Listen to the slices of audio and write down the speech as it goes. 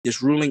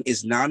This ruling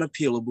is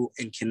non-appealable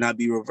and cannot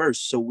be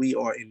reversed. So we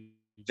are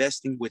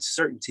investing with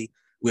certainty.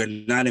 We're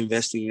not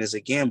investing as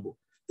a gamble.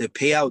 The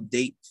payout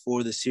date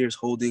for the Sears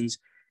Holdings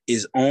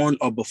is on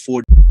or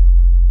before.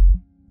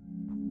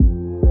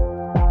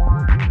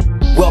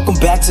 Welcome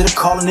back to the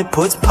Calling It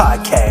Puts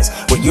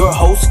podcast with your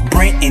hosts,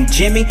 Brent and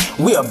Jimmy.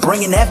 We are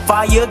bringing that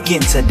fire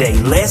again today.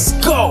 Let's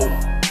go.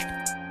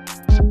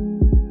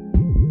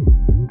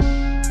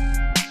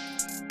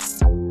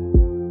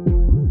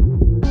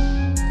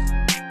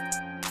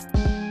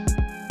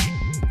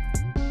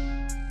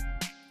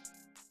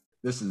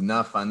 This is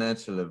not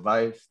financial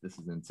advice. This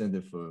is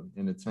intended for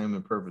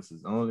entertainment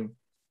purposes only.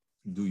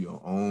 Do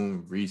your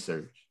own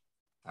research.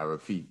 I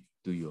repeat,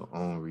 do your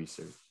own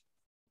research.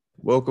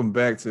 Welcome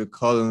back to the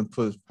Calling It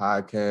Puts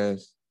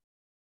podcast.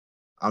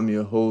 I'm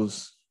your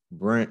host,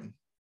 Brent.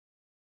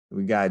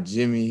 We got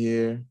Jimmy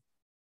here.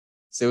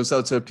 Say what's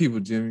up to the people,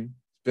 Jimmy.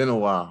 It's been a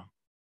while.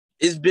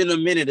 It's been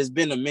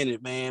a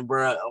minute, man,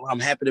 bro. I'm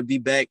happy to be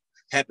back.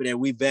 Happy that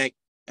we back.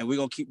 And we're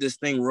going to keep this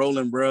thing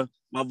rolling, bro.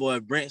 My boy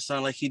Brent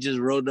sound like he just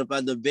rolled up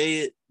out the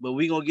bed, but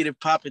we're going to get it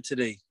popping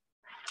today.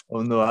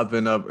 Oh, no, I've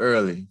been up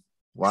early.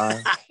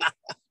 Why?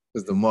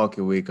 Because the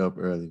market wake up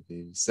early,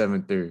 baby.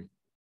 7:30.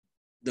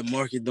 The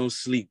market don't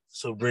sleep,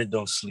 so Brent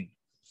don't sleep.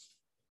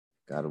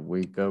 Got to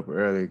wake up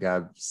early.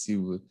 Got to see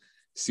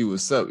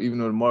what's up. Even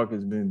though the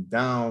market's been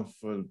down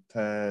for the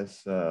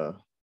past about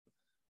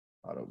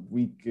a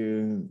week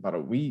and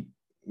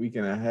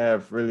a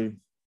half, really,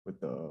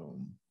 with the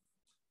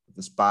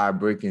SPY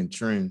breaking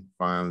trend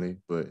finally,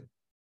 but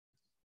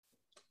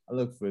I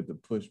look for it to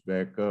push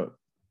back up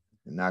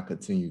and not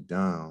continue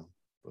down.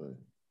 But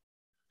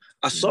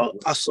I saw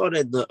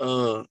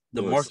that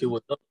the market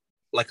was up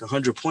like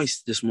 100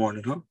 points this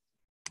morning, huh?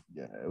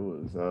 Yeah, it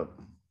was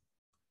up.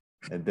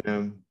 And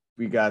then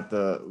we got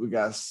a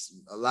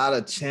lot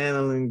of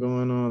channeling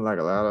going on, like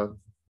a lot of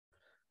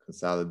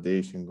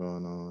consolidation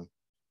going on.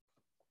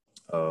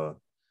 A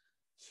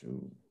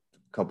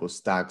couple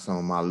stocks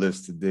on my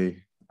list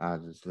today. I'll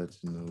just let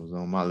you know what's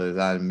on my list.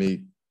 I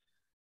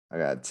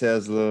got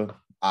Tesla.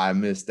 I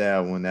missed that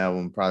one. That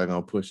one probably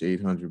gonna push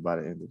 800 by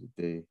the end of the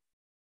day.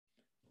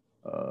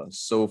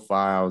 SoFi,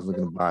 I was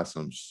looking to buy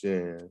some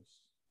shares,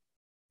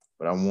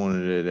 but I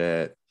wanted it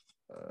at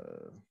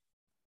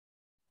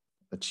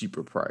a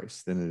cheaper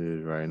price than it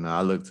is right now.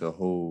 I look to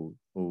hold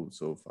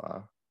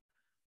SoFi.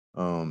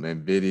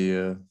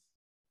 Nvidia,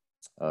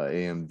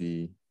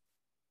 AMD,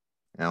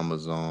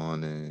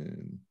 Amazon,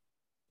 and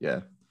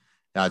yeah.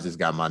 I just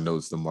got my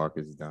notes. The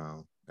market's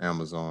down.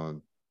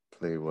 Amazon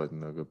play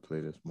wasn't a good play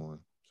this morning.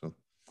 So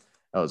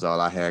that was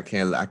all I had.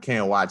 I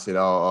can't watch it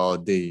all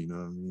day. You know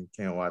what I mean?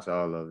 Can't watch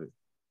all of it.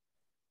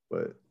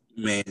 But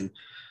man,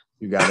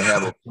 you got to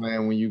have a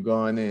plan when you're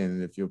going in.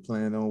 And if your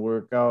plan don't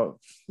work out,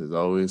 there's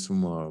always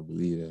tomorrow.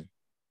 Believe that.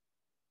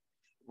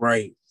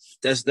 Right.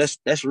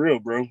 That's real,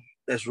 bro.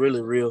 That's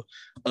really real.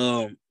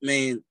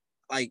 Man,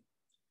 like,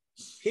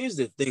 here's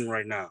the thing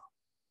right now.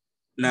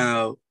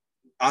 Now,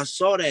 I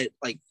saw that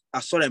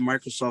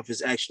Microsoft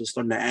is actually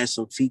starting to add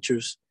some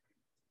features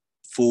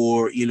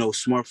for,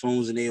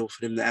 smartphones, and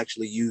for them to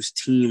actually use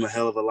Team a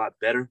hell of a lot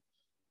better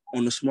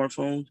on the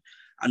smartphone.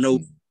 I know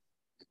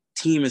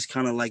Team is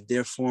kind of like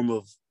their form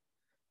of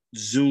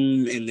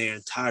Zoom and their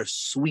entire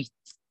suite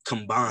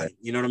combined.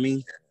 You know what I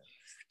mean?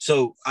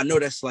 So I know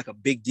that's like a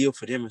big deal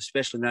for them,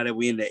 especially now that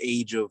we're in the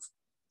age of,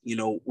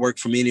 work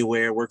from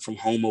anywhere, work from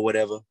home or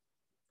whatever.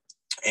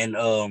 And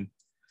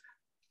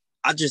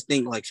I just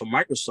think, like, for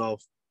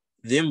Microsoft,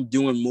 them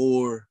doing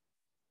more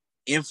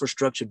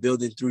infrastructure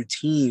building through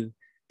Team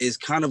is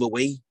kind of a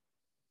way,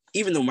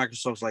 even though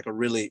Microsoft's like a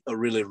really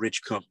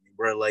rich company,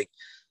 bro. Like,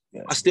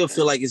 I still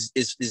feel like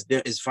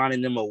it's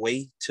finding them a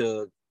way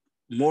to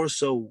more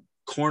so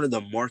corner the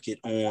market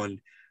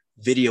on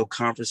video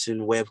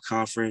conferencing, web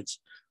conference,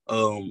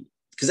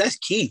 because that's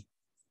key.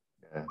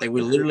 Yeah. Like,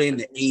 we're literally in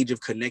the age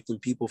of connecting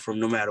people from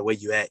no matter where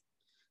you at,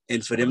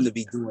 and for them to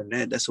be doing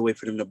that, that's a way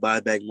for them to buy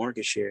back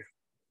market share.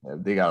 Yeah,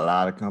 they got a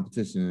lot of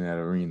competition in that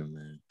arena,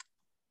 man.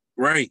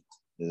 Right.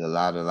 There's a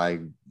lot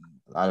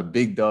of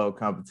big dog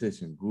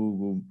competition.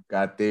 Google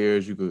got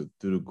theirs. You could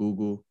do the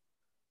Google.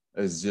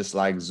 It's just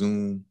like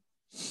Zoom.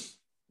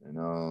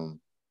 And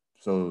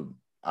so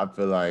I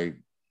feel like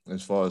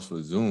as far as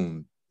for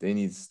Zoom, they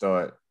need to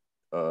start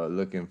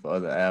looking for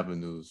other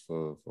avenues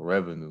for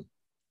revenue,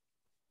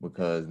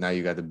 because now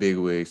you got the big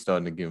wigs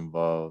starting to get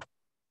involved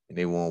and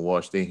they won't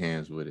wash their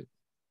hands with it.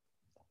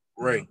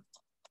 Right.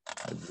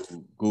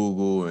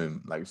 Google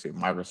and, like I said,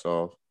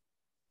 Microsoft.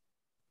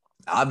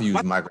 I've used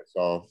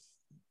Microsoft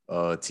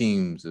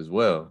Teams as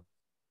well.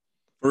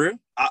 For real?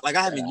 I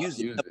haven't used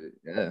it.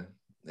 Yeah,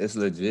 it's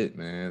legit,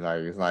 man.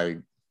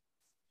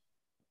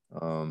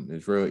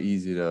 It's real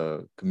easy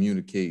to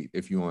communicate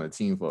if you're on a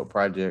team for a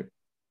project.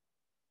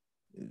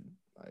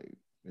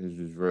 It's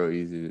just real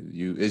easy to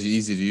use. It's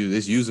easy to use.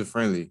 It's user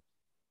friendly.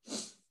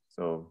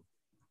 So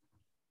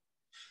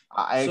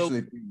I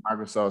actually think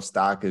Microsoft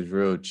stock is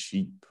real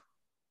cheap.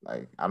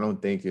 Like, I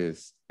don't think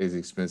it's as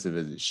expensive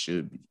as it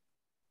should be.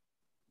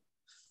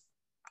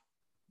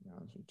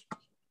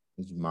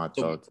 It's my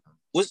So thoughts.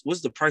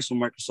 what's the price on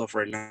Microsoft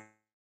right now?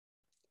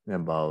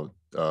 About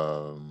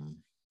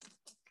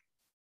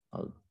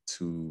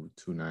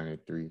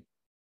 293,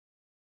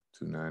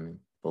 290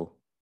 both.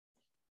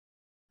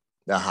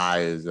 The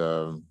high is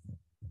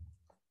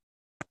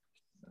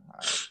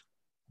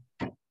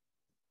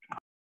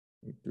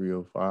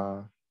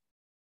 305.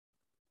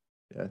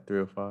 Yeah,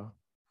 305.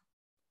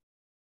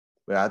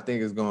 But I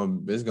think it's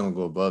gonna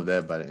go above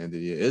that by the end of the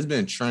year. It's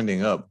been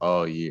trending up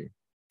all year.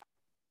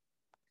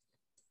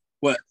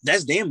 Well,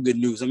 that's damn good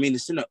news. I mean,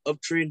 it's in an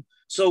uptrend.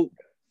 So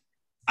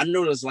I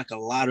know there's like a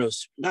lot of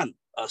not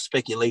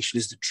speculation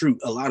is the truth.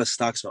 A lot of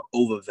stocks are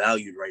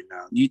overvalued right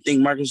now. Do you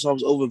think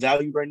Microsoft's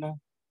overvalued right now,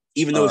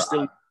 even though it's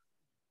still?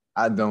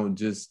 I don't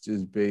just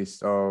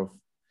based off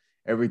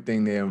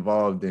everything they're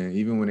involved in.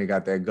 Even when they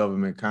got that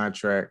government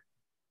contract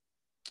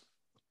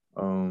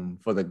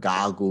for the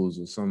goggles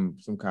or some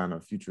kind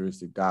of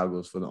futuristic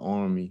goggles for the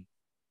army,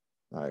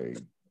 like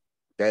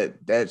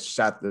that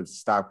shot the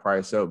stock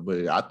price up.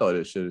 But I thought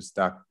it should have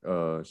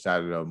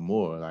shot it up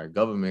more. Like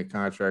government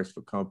contracts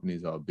for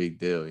companies are a big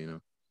deal, you know.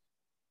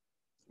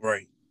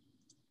 Right.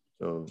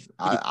 So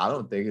I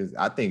don't think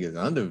I think it's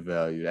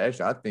undervalued.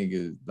 Actually, I think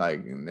it's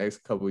like in the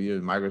next couple of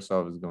years,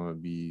 Microsoft is going to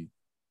be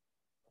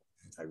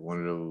like one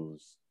of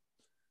those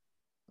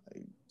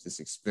like just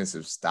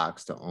expensive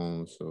stocks to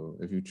own. So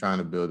if you're trying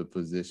to build a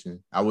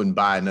position, I wouldn't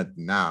buy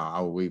nothing now.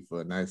 I would wait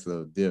for a nice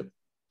little dip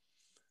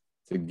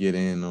to get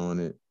in on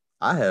it.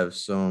 I have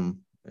some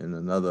in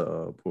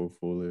another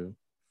portfolio,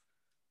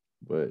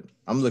 but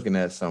I'm looking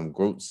at some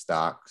growth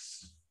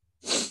stocks.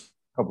 A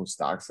couple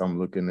stocks I'm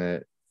looking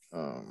at.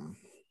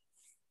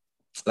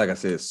 Like I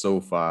said,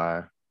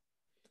 SoFi.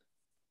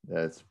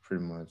 That's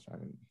pretty much, I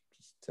can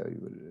just tell you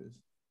what it is.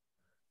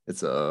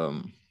 It's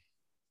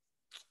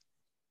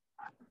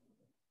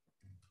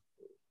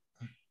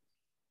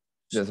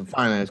there's a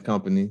finance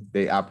company.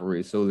 They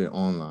operate solely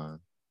online.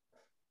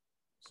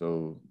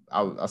 So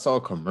I saw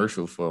a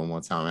commercial for them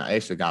one time. I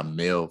actually got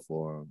mail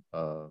for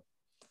them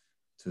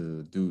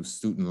to do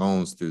student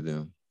loans through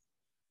them.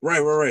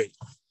 Right.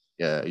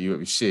 Yeah,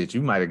 you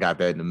might have got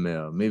that in the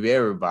mail. Maybe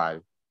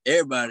everybody.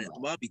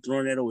 I'll be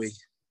throwing that away.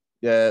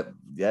 Yeah,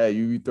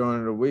 you be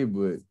throwing it away,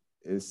 but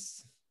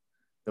it's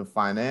the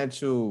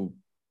financial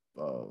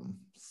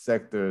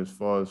sector as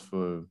far as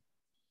for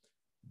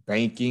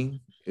banking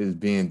is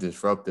being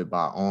disrupted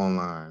by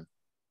online.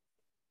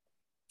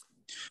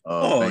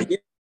 Yeah.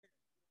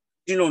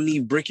 You don't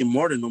need brick and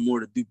mortar no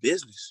more to do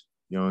business.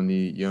 You don't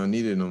need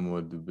it no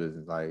more to do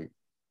business. Like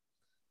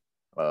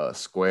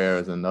Square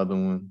is another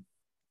one.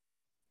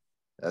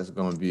 That's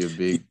gonna be a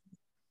big.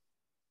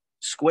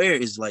 Square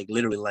is like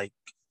literally like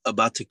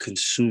about to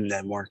consume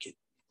that market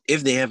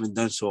if they haven't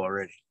done so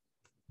already.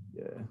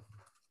 Yeah,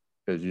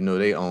 because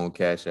they own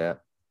Cash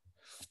App.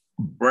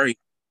 Right.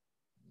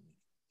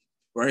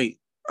 I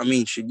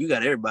mean, shit, you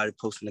got everybody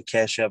posting the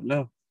Cash App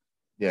now.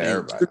 Yeah,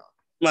 everybody.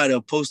 Might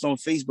have post on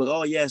Facebook,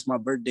 oh yeah, it's my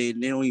birthday,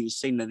 and they don't even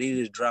say nothing.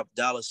 They just drop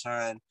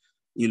 $,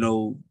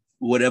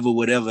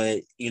 whatever,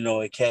 at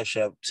Cash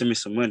App, send me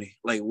some money.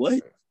 Like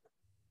what?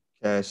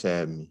 Cash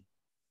App me.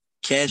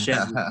 Cash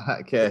App me.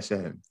 Cash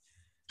App me.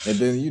 And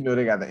then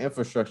they got the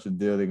infrastructure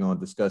deal they're gonna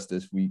discuss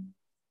this week.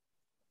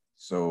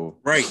 So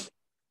right.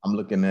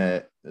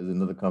 there's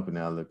another company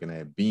I'm looking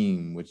at,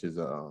 Beam, which is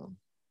a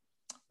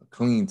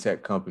clean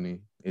tech company.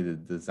 It is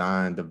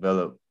design,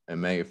 develop, and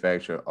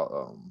manufacture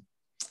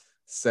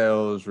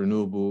sells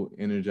renewable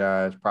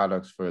energized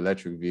products for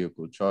electric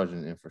vehicle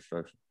charging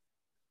infrastructure,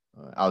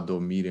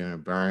 outdoor media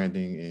and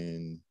branding,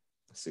 and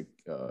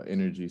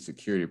energy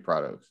security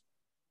products.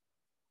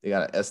 They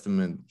got an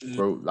estimate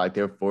growth, like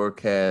their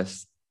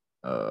forecast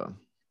for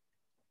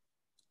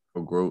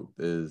growth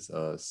is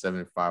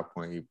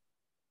 75.8%.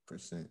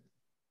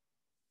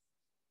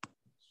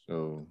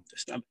 So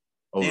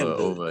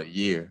over a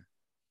year.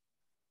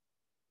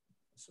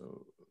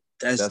 So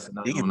that's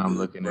another one I'm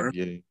looking at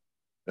getting.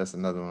 That's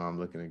another one I'm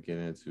looking to get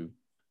into.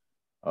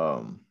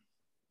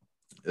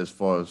 As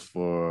far as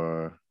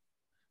for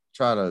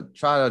try to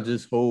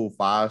just hold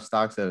 5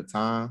 stocks at a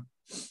time,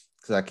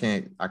 because I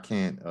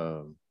can't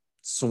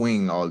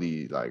swing all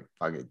these. Like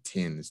if I get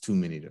 10, it's too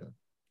many to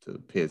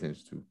pay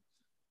attention to,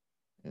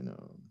 and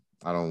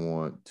I don't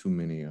want too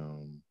many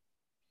of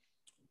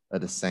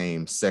the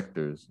same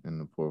sectors in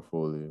the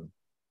portfolio.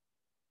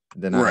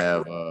 Then I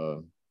have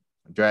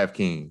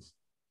DraftKings.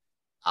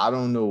 I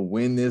don't know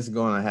when this is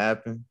gonna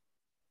happen,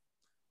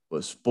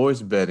 but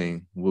sports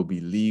betting will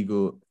be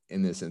legal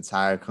in this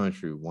entire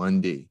country one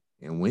day.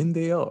 And when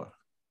they are,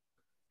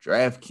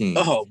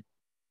 DraftKings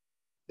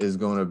is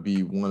going to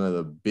be one of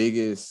the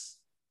biggest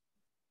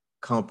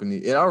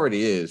companies. It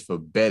already is for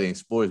betting,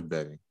 sports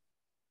betting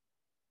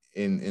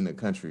in the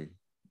country.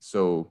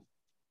 So,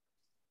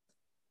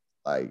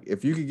 like,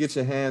 if you could get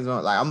your hands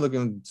on, like, I'm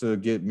looking to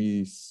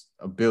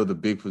build a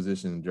big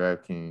position in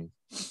DraftKings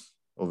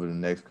over the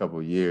next couple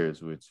of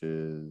years, which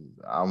is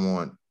I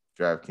want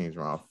DraftKings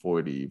around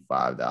 $45,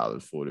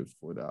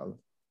 $44.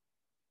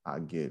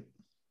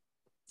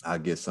 I'll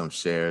get some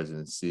shares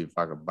and see if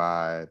I could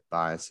buy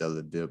and sell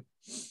a dip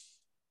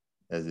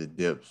as it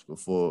dips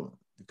before,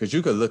 because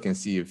you could look and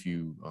see if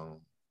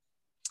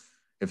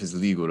it's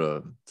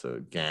legal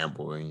to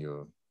gamble in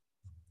your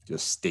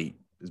state.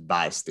 It's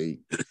by state.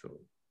 So,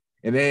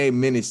 and there ain't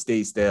many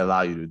states that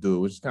allow you to do it,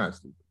 which is kind of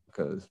stupid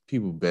because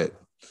people bet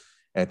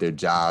at their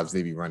jobs.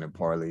 They be running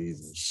parlays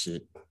and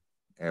shit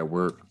at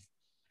work.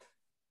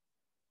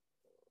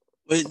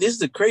 But this is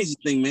the crazy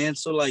thing, man.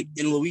 So like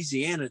in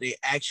Louisiana, they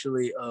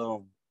actually,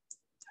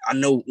 I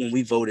know when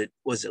we voted,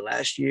 was it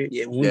last year?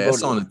 Yeah, when we voted,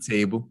 it's on the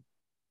table.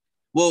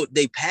 Well,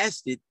 they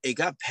passed it. It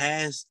got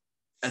passed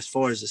as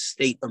far as a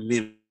state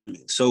amendment.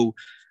 So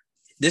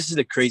this is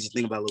the crazy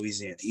thing about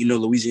Louisiana. You know,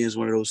 Louisiana is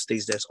one of those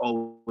states that's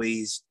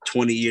always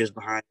 20 years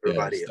behind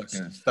everybody else.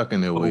 Stuck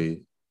in their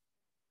way.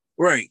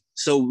 Right.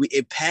 So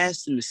it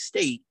passed in the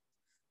state.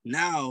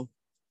 Now,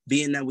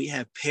 being that we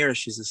have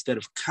parishes instead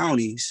of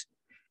counties,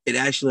 it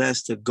actually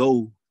has to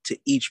go to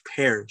each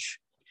parish,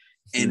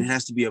 and it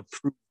has to be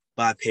approved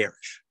by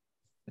parish.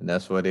 And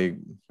that's why they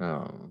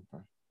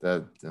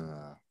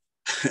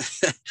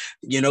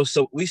you know,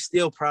 so we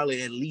still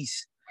probably at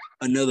least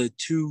another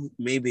 2,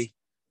 maybe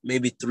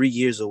 3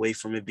 years away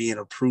from it being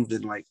approved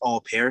in like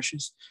all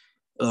parishes.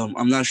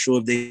 I'm not sure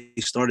if they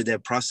started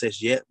that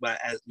process yet, but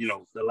as you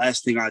know, the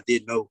last thing I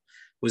did know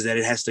was that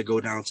it has to go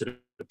down to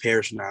the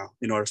parish now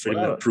in order for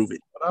them to approve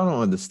it. What I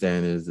don't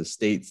understand is the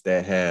states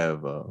that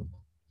have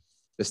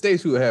the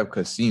states who have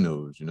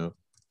casinos, you know,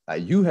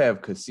 like you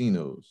have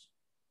casinos,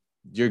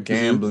 you're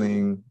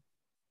gambling,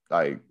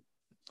 like,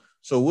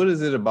 so what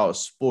is it about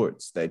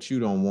sports that you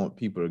don't want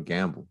people to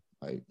gamble?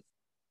 Like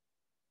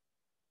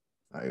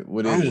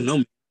what is I don't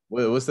know.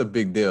 What's the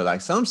big deal?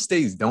 Like some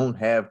states don't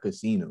have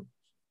casinos,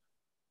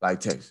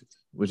 like Texas,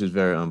 which is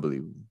very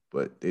unbelievable,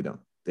 but they don't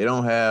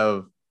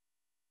have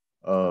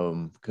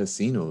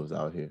casinos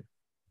out here.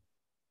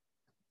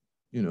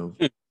 You know,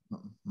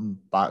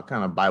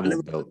 kind of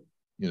Bible Belt.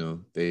 You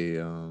know,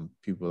 they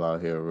people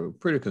out here are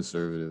pretty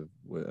conservative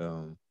with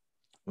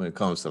when it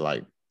comes to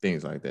like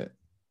things like that.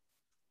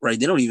 Right,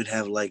 they don't even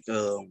have like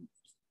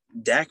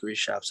daiquiri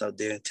shops out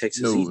there in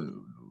Texas.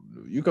 No.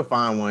 You can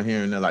find one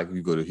here and there, like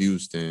you go to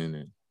Houston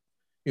and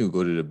you can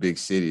go to the big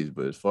cities,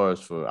 but as far as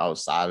for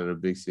outside of the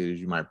big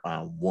cities, you might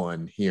find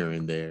one here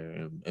and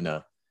there in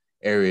a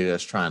area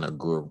that's trying to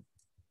grow.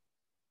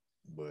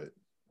 But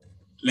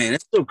man,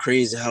 it's so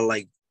crazy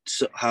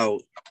how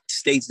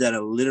states that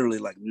are literally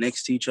like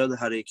next to each other,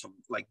 how they can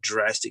like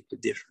drastically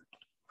different.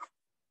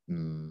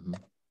 Mm-hmm.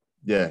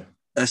 Yeah,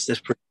 that's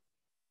pretty.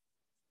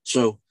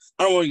 So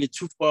I don't want to get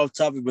too far off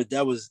topic, but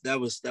that was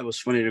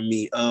funny to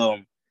me.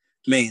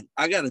 Man,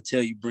 I gotta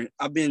tell you, Brent,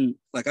 I've been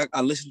like I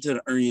listened to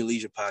the Earn Your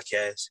Leisure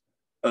podcast,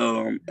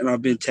 and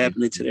I've been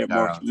tapping into their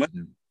market.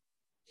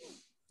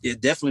 Yeah,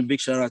 definitely big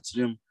shout out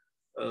to them.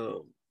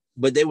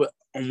 But they were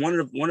on one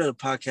of the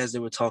podcasts they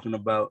were talking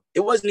about. It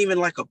wasn't even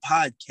like a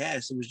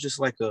podcast; it was just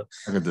like a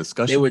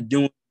discussion. They were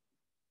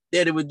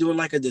doing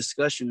like a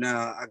discussion.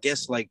 Now, I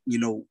guess like you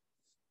know,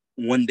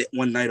 one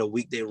night a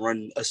week they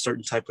run a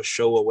certain type of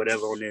show or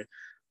whatever on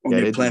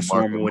their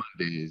platform.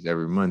 Mondays,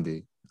 every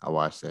Monday. I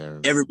watched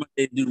that. Every Monday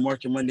they do the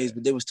Market Mondays,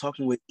 but they was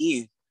talking with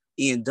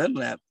Ian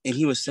Dunlap, and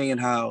he was saying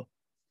how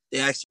they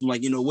asked him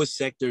like, you know, what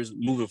sectors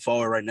moving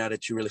forward right now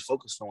that you really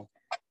focus on,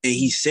 and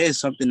he said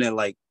something that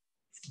like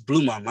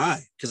blew my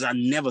mind because I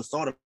never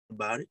thought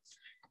about it,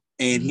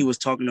 and he was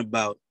talking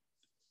about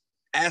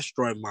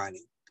asteroid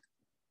mining.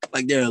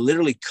 Like there are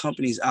literally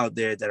companies out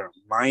there that are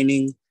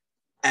mining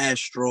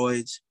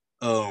asteroids.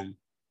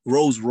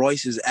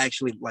 Rolls-Royce is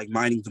actually like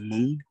mining the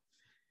moon,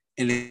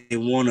 and they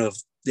want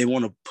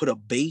to put a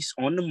base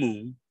on the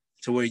moon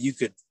to where you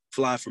could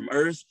fly from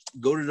Earth,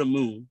 go to the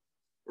moon,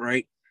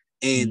 right?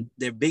 And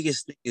their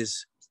biggest thing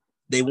is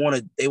they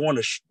want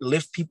to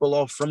lift people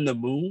off from the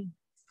moon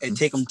and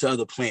take them to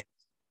other planets,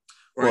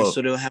 right?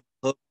 So they'll have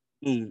a hub on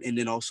the moon and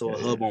then also a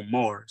hub on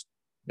Mars,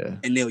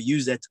 and they'll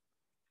use that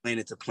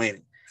planet to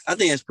planet. I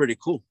think that's pretty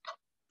cool.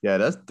 Yeah,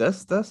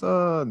 that's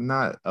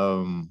not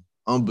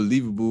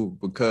unbelievable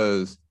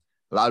because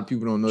a lot of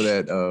people don't know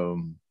that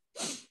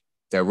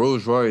that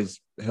Rolls-Royce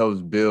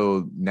helps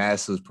build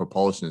NASA's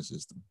propulsion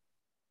system.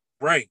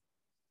 Right.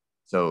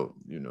 So,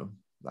 you know,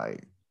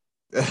 like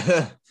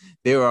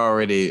they were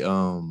already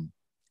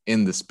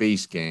in the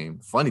space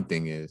game. Funny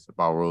thing is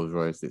about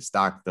Rolls-Royce, that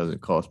stock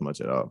doesn't cost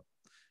much at all.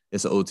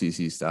 It's an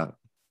OTC stock.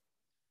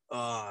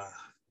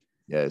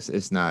 Yes,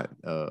 it's not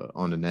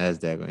on the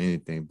NASDAQ or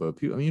anything, but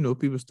people, you know,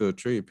 people still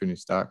trade penny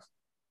stocks.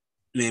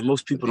 Man,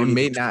 most people they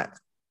may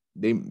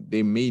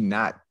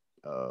not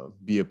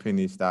be a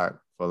penny stock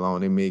for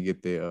long. They may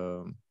get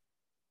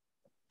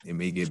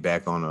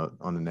back on the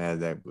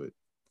NASDAQ, but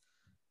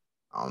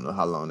I don't know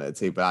how long that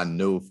take. But I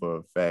know for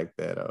a fact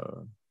that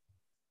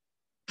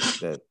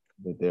that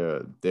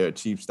they're a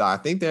cheap stock.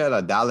 I think they're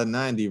at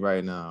 $1.90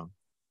 right now.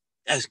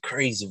 That's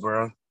crazy,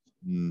 bro.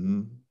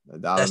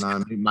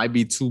 $1.90 might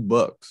be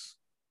 $2.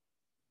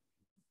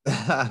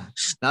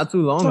 Not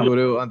too long ago,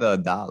 they were under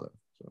 $1.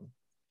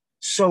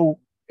 So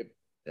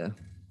yeah.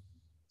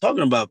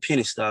 Talking about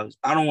penny stocks,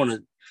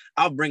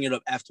 I'll bring it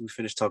up after we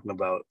finish talking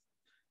about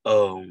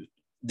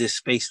this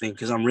space thing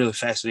because I'm really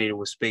fascinated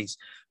with space.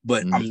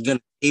 But Mhm. I'm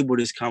gonna table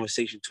this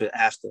conversation to it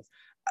after.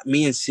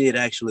 Me and Sid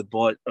actually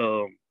bought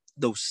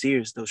those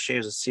shares of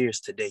Sears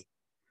today.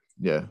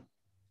 Yeah.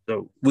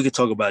 So we could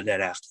talk about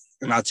that after.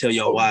 And I'll tell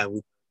y'all why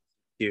we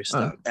Sears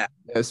stock after.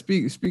 Yeah.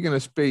 Speaking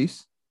of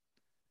space,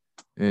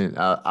 and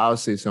I'll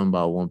say something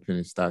about one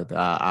penny stock that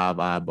I've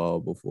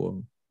eyeballed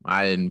before.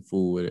 I didn't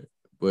fool with it,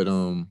 but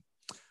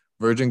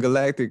Virgin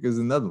Galactic is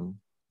another one.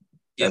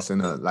 Yep. That's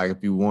another. Like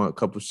if you want a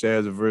couple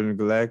shares of Virgin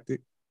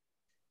Galactic,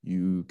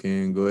 you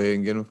can go ahead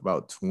and get them for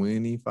about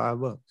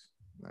 $25.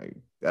 Like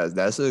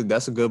that's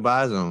a good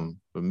buy zone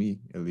for me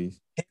at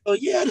least. Oh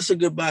yeah, that's a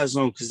good buy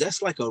zone because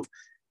that's like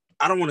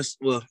I don't want to.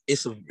 Well,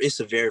 it's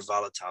a very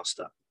volatile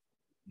stock.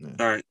 Yeah.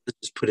 All right, let's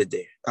just put it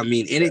there. I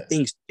mean,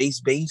 anything space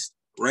based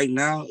right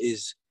now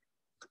is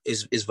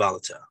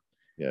volatile.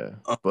 Yeah,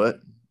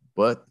 but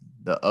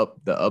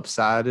the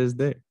upside is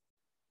there.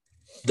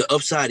 The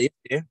upside is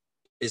there.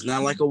 It's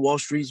not like a Wall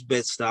Street's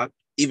bet stock,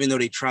 even though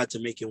they tried to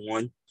make it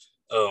one.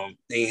 They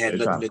ain't had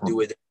nothing to do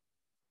with it.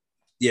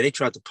 Yeah, they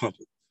tried to pump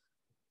it.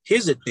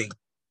 Here's the thing.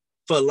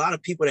 For a lot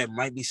of people that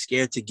might be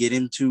scared to get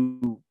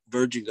into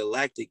Virgin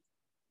Galactic,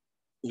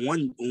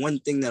 one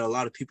thing that a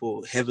lot of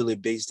people heavily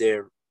base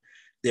their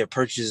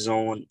purchases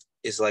on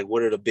is like,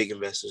 what are the big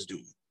investors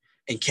doing?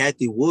 And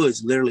Cathie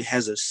Woods literally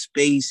has a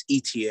space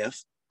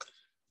ETF.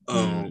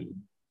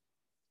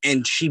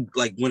 And she,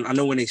 like,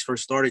 when they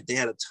first started, they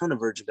had a ton of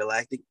Virgin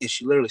Galactic, and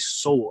she literally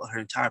sold her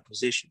entire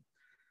position.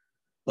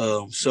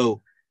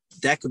 So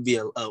that could be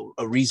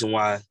a reason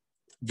why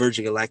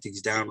Virgin Galactic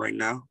is down right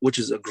now, which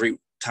is a great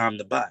time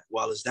to buy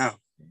while it's down.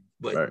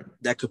 But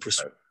that could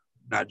persuade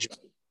not just.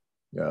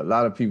 Yeah, a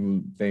lot of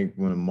people think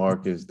when the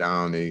market's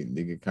down, they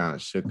get kind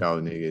of shook out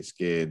and they get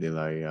scared. They're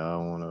like, I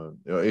don't want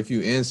to. If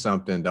you in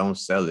something, don't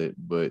sell it.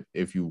 But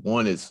if you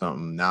wanted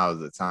something, now is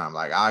the time.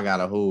 Like I got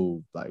a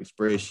whole like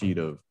spreadsheet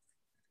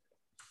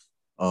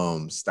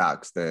of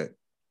stocks that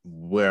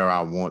where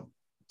I want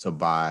to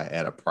buy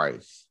at a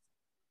price.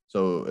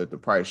 So if the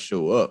price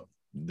show up,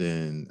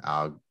 then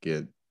I'll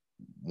get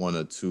one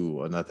or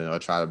two or nothing. I'll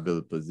try to build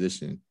a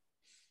position.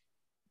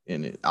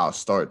 And I'll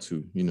start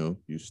to,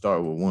 you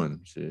start with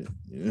one shit.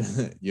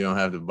 You don't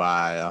have to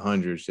buy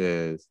 100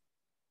 shares.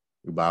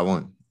 You buy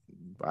one,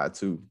 buy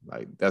two.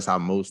 Like that's how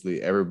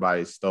mostly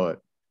everybody start.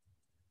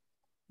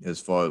 As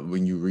far as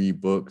when you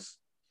read books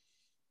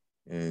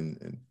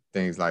and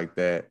things like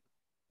that,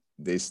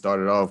 they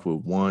started off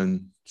with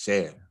one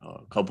share,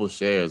 a couple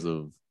shares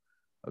of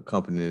a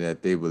company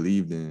that they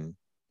believed in.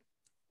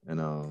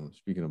 And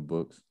speaking of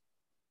books,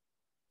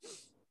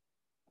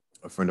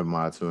 a friend of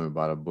mine told me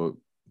about a book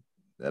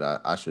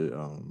that I should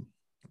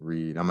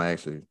read. I'm gonna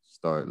actually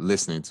start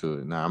listening to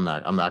it. Now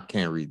I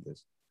can't read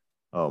this.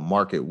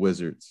 Market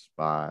Wizards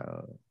by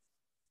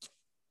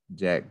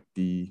Jack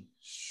D.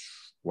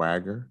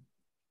 Schwager.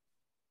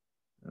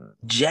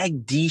 Jack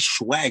D.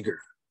 Schwager.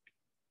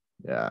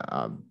 Yeah,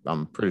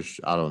 I'm pretty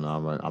sure. I don't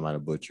know. I might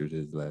have butchered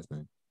his last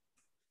name.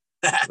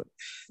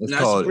 It's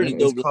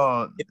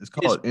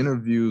called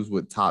Interviews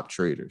with Top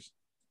Traders.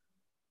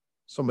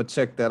 So I'm gonna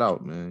check that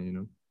out,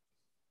 man.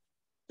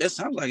 That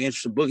sounds like an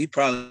interesting book. He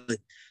probably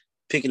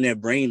picking their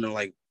brain on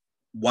like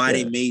why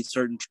they made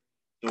certain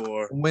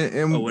or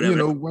whatever.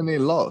 When they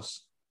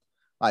lost.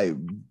 Like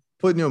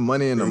putting your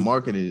money in the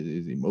market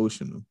is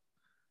emotional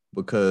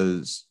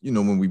because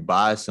when we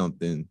buy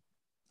something,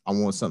 I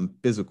want something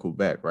physical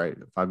back, right?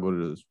 If I go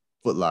to this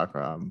Foot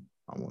Locker, I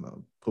want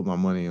to put my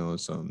money on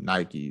some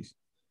Nikes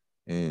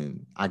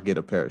and I get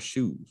a pair of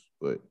shoes.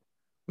 But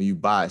when you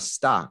buy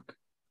stock,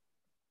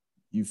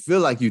 you feel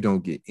like you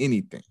don't get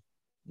anything.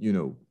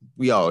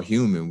 We all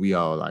human. We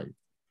all like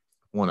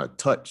want to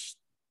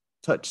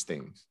touch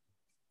things.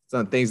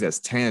 Some things that's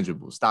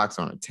tangible. Stocks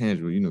aren't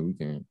tangible. We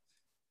can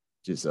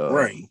just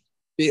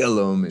feel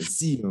them and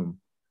see them.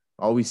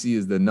 All we see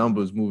is the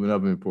numbers moving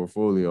up in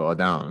portfolio or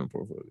down in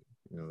portfolio.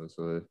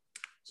 So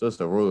it's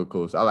a roller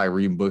coaster. I like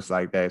reading books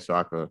like that so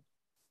I could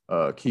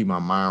keep my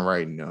mind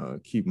right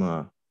and keep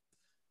my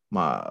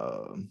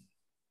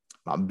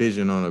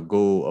vision on a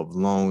goal of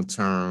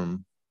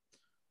long-term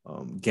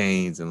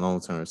gains and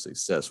long-term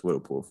success with a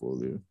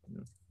portfolio.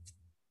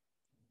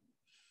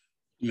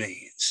 Man,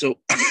 so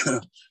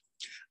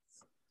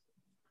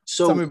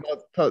tell me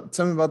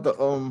about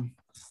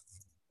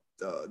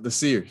the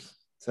Sears.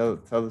 Tell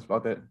us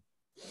about that.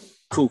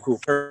 Cool,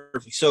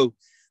 perfect. So,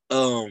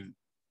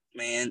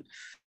 man,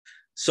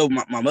 so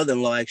my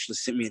mother-in-law actually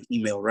sent me an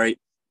email, right?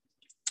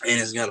 And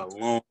it's got a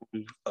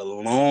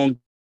long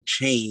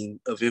chain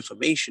of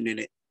information in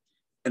it.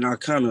 And I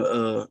kind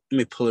of let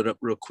me pull it up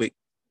real quick.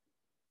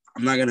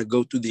 I'm not gonna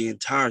go through the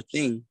entire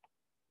thing,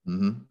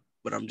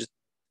 but I'm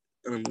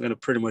gonna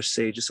pretty much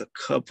say just a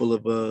couple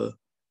of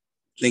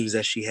things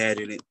that she had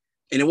in it.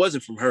 And it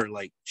wasn't from her.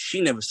 Like she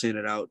never sent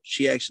it out.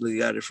 She actually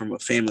got it from a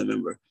family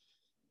member.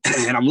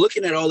 And I'm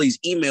looking at all these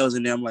emails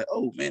in there. I'm like,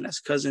 oh man, that's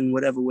cousin,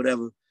 whatever.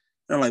 And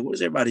I'm like, what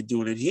is everybody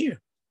doing in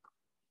here?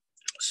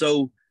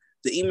 So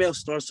the email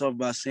starts off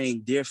by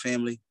saying, "Dear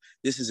family,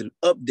 this is an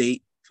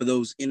update for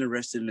those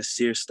interested in the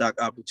Sears stock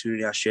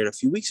opportunity I shared a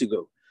few weeks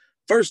ago.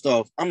 first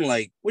off, I'm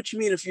like, what you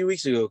mean a few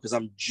weeks ago? Because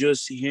I'm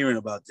just hearing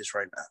about this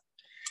right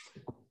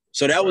now.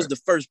 So that was the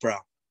first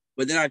problem.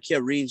 But then I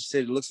kept reading,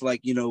 said it looks like,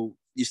 you're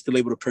still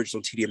able to purchase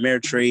on TD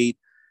Ameritrade.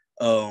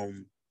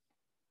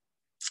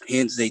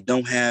 Hence, they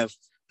don't have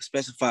a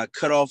specified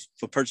cutoff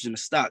for purchasing the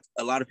stock.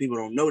 A lot of people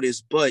don't know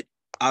this, but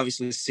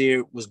obviously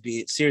Sears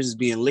is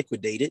being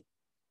liquidated.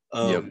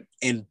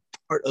 And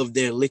part of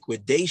their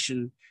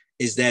liquidation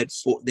is that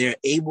they're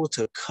able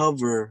to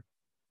cover,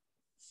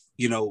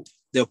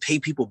 they'll pay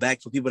people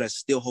back for people that's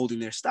still holding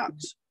their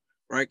stocks,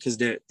 right? Because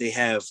they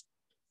have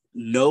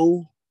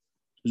no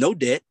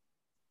debt,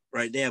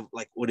 right? They have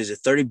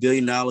 $30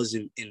 billion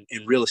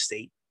in real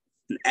estate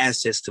and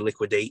assets to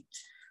liquidate.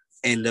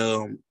 And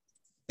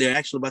they're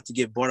actually about to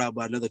get bought out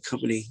by another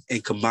company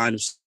and combine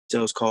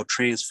themselves called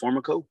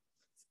Transformaco.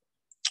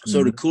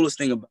 So the coolest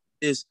thing about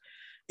this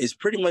is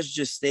pretty much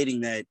just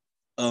stating that,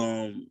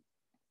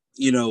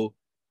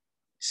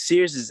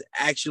 Sears is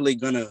actually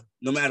gonna,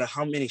 no matter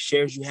how many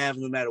shares you have,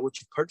 no matter what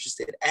you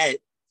purchased it at,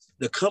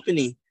 the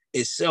company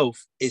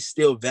itself is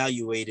still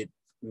valuated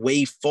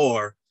way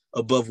far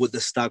above what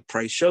the stock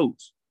price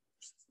shows,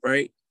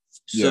 right?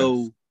 Yes.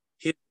 So,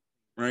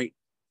 right,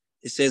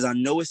 it says, I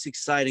know it's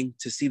exciting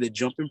to see the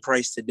jump in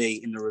price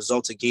today and the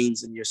results of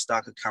gains in your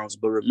stock accounts,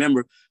 but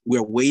remember,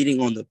 we're waiting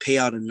on the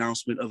payout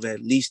announcement of at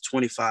least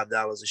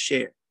 $25 a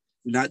share,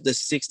 not the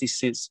 60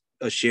 cents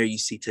a share you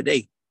see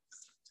today.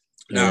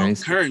 Now,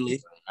 currently,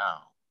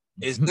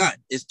 it's not.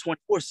 It's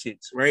 24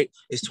 cents, right?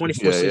 It's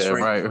 24 cents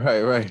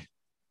right.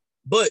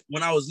 But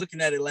when I was looking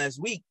at it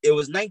last week, it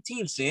was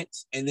 19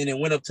 cents, and then it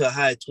went up to a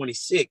high of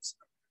 26.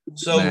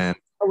 So man,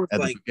 I was at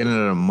the beginning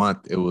of the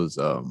month, it was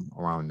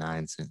around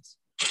 9 cents.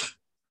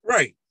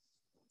 Right.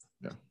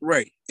 Yeah.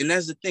 Right. And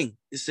that's the thing.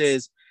 It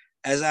says,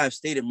 as I've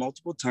stated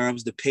multiple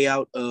times, the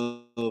payout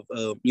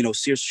of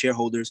Sears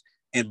shareholders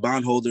and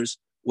bondholders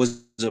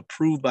was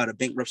approved by the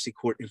bankruptcy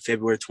court in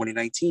February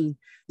 2019.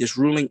 This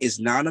ruling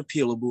is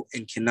non-appealable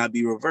and cannot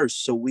be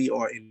reversed. So we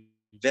are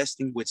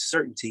investing with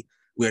certainty.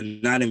 We're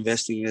not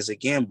investing as a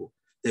gamble.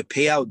 The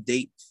payout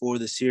date for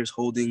the Sears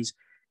holdings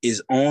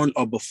is on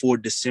or before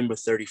December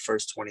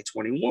 31st,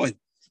 2021,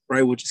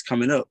 right, which is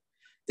coming up.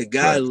 The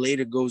guy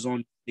later goes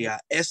on, I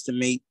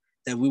estimate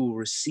that we will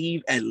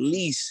receive at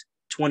least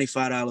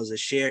 $25 a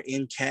share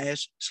in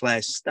cash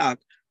 / stock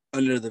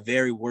under the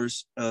very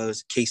worst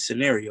case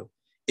scenario.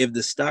 If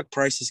the stock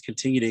prices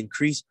continue to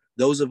increase,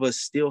 those of us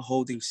still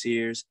holding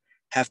Sears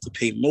have to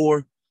pay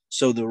more.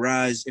 So the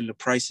rise in the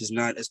price is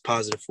not as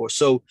positive for us.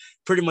 So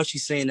pretty much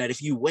he's saying that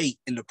if you wait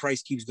and the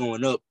price keeps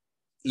going up,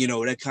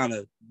 that kind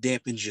of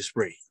dampens your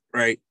spread,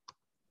 right?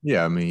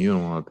 Yeah, I mean, you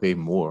don't want to pay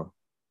more.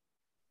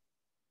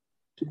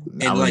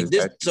 And like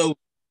this, so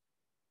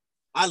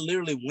I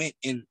literally went,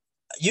 and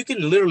you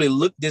can literally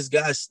look this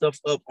guy's stuff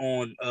up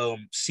on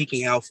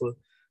Seeking Alpha.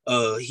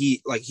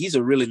 He's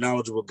a really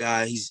knowledgeable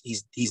guy.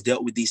 He's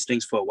dealt with these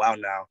things for a while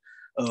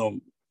now.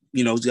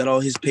 He's got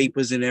all his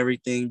papers and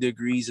everything,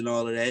 degrees and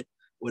all of that,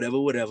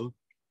 whatever.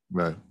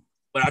 Right.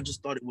 But I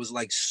just thought it was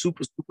like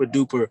super, super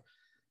duper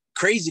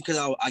crazy because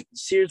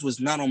Sears was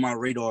not on my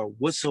radar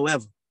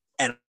whatsoever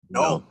at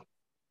all.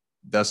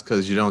 That's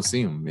because you don't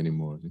see them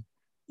anymore.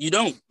 You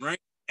don't, right?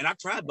 And I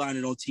tried buying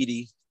it on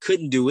TD,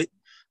 couldn't do it.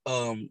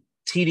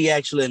 TD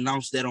actually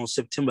announced that on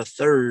September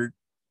 3rd,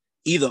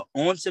 either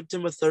on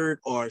September 3rd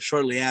or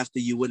shortly after,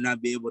 you would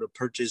not be able to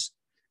purchase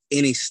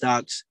any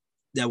stocks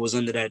that was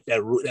under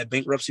that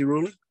bankruptcy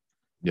ruling.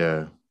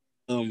 Yeah.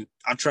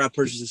 I tried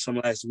purchasing some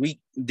last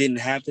week, didn't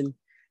happen,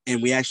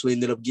 and we actually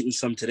ended up getting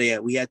some today.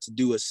 We had to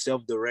do a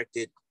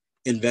self-directed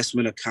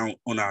investment account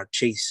on our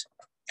Chase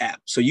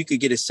app, so you could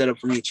get it set up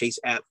from your Chase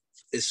app.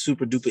 It's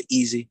super duper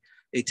easy.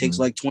 It takes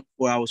like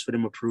 24 hours for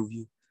them to approve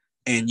you,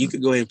 and you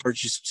could go ahead and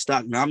purchase some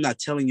stock. Now, I'm not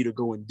telling you to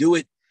go and do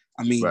it.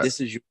 I mean, this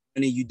is your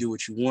money. You do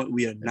what you want.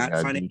 We are not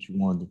financial. What you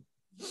want to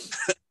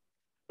do.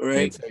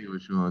 Right? Can't tell you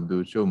what you want to do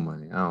with your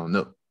money. I don't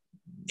know.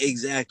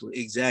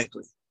 Exactly.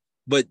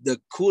 But the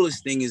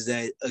coolest thing is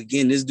that,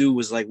 again, this dude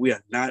was like, we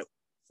are not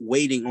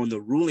waiting on the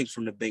ruling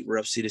from the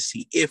bankruptcy to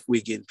see if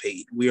we're getting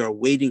paid. We are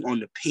waiting on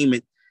the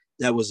payment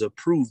that was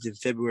approved in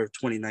February of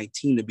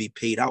 2019 to be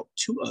paid out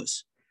to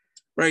us,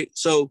 right?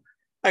 So,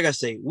 like I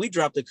say, we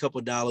dropped a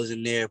couple dollars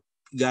in there,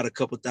 got a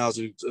couple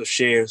thousand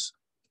shares.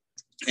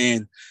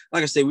 And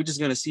like I say, we're just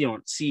going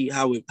to see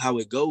how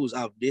it goes.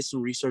 I did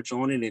some research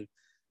on it,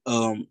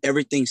 and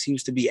everything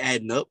seems to be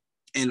adding up.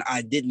 And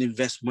I didn't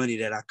invest money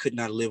that I could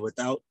not live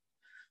without.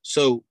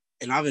 So,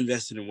 and I've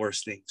invested in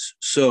worse things.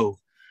 So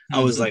I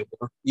was like,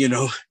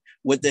 well,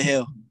 what the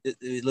hell?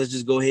 Let's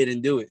just go ahead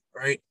and do it.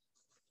 Right.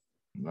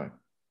 Right.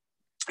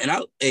 And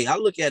I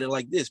look at it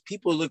like this.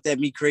 People looked at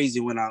me crazy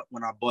when I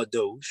bought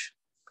Doge,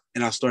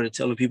 and I started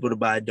telling people to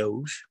buy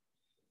Doge.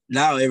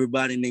 Now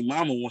everybody and their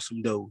mama wants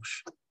some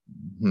Doge.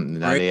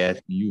 Now they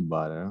asking you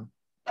about it.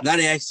 Huh? Now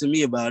they asking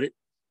me about it.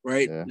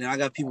 Right. Yeah. Now I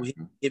got people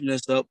hitting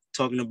us up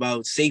talking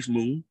about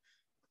SafeMoon.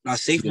 Now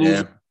SafeMoon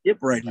is hip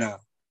right now.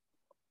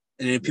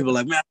 And then people are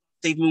like, man,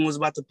 SafeMoon was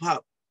about to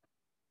pop.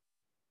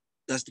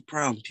 That's the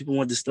problem. People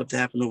want this stuff to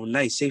happen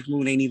overnight.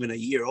 SafeMoon ain't even a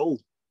year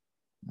old.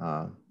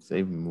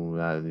 Safety moved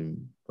out of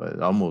him,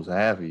 but almost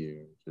half a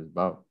year, just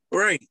about.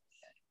 Right.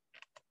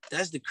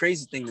 That's the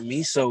crazy thing to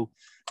me. So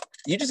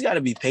you just got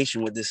to be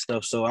patient with this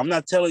stuff. So I'm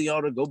not telling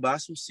y'all to go buy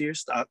some Sears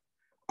stock.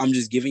 I'm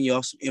just giving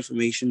y'all some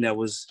information that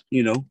was,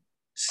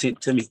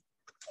 sent to me.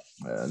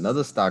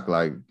 Another stock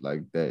like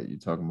that you're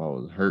talking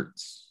about was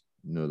Hertz.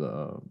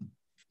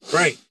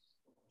 Right.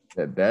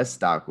 That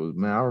stock was,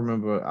 man, I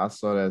remember I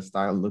saw that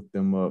stock. I looked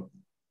them up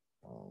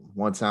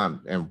one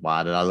time. And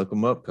why did I look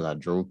them up? Because I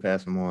drove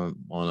past them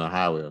on a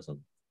highway or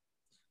something.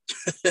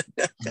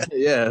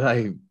 Yeah,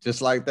 like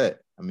just like that.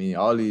 I mean,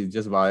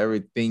 just about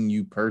everything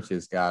you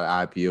purchase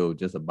got IPO,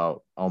 just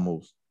about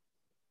almost.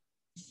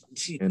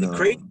 See, the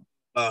crazy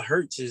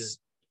Hertz is,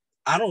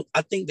 I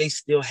think they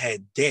still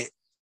had debt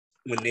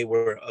when they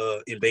were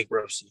in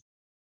bankruptcy.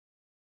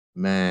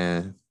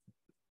 Man,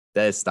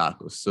 that stock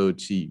was so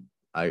cheap.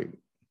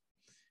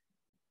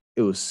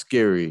 It was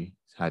scary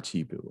how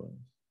cheap it was.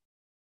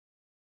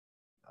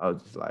 I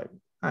was just like,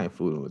 I ain't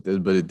fooling with this,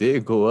 but it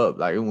did go up.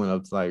 Like it went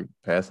up to like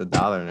past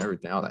 $1 and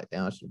everything. I was like,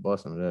 damn, I should have bought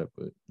some of that.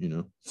 But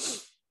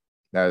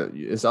that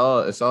it's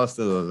all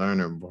still a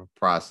learning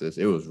process.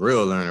 It was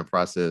real learning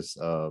process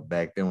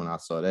back then when I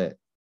saw that.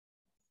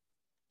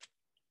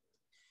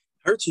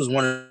 Hertz was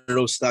one of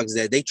those stocks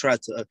that they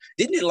tried to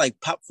didn't it like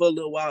pop for a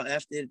little while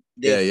after they it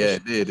did. Yeah.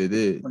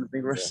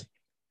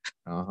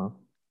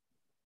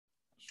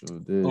 Sure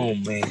did. Oh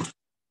man.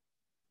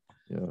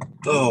 Yeah.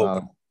 A lot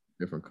of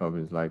different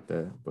companies like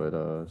that.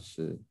 But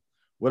shit.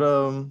 What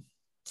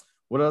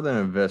other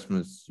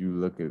investments you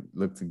look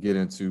to get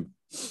into?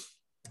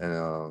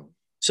 And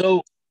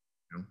so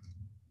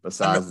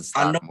besides the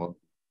stock market.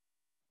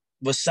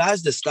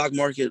 Besides the stock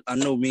market, I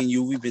know me and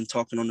you, we've been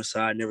talking on the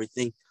side and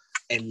everything.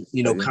 And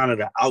kind of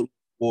the out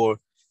for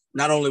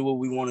not only what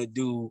we want to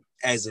do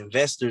as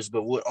investors,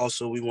 but what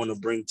also we want to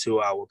bring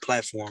to our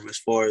platform as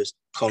far as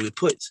calling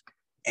puts.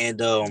 And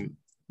a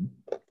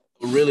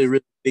really,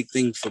 really big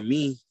thing for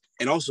me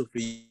and also for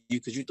you,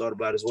 because you thought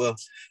about it as well,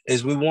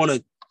 is we want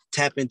to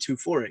tap into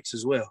Forex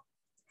as well.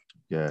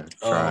 Yeah,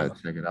 try to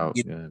check it out.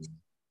 Yeah.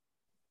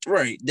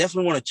 Right.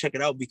 Definitely want to check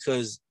it out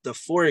because the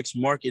Forex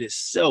market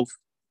itself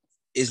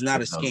is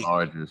not a scam. The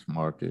largest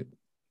market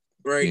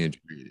being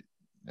traded.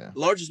 Yeah.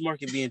 Largest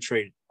market being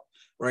traded.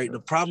 Right. Yeah.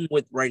 The problem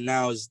with right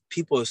now is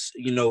people, how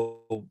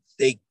can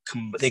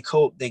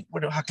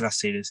I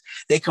say this?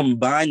 They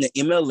combine the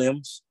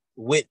MLMs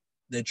with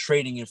the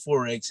trading in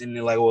Forex and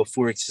they're like, well,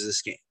 Forex is a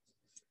scam.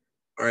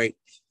 All right.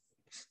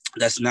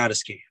 That's not a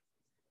scam.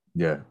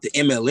 Yeah. The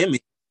MLM,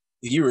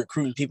 you're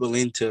recruiting people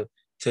in to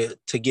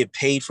get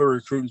paid for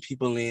recruiting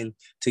people in,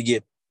 to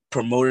get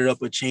promoted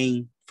up a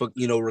chain for,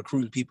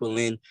 recruiting people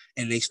in,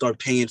 and they start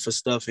paying for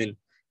stuff and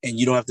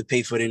you don't have to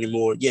pay for it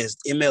anymore. Yes,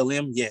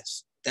 MLM,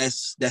 yes,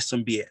 that's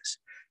some BS.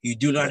 You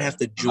do not have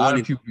to join. A lot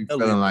of people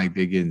feeling like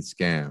they're getting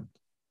scammed.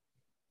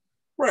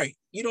 Right.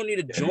 You don't need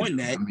to join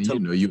that. I mean,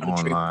 you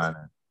online.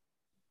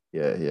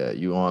 Yeah.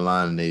 You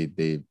online and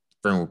they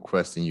friend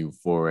requesting you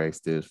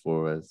Forex this,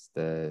 Forex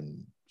that,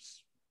 and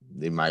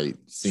they might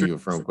send you a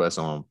friend request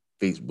on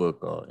Facebook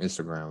or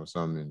Instagram or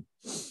something,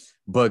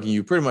 bugging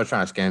you, pretty much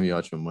trying to scam you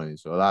out your money.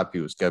 So a lot of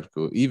people are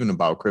skeptical, even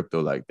about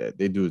crypto like that.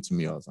 They do it to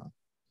me all the time.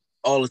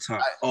 All the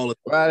time.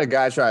 I had a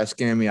guy try to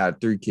scam me out of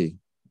 $3,000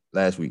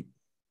 last week.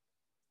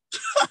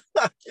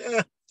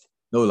 Yeah.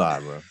 No lie,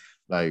 bro.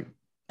 Like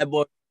that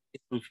boy,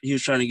 he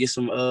was trying to get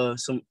some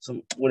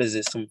what is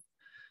it? Some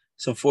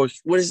Forex.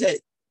 What is that?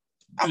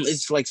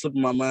 It's like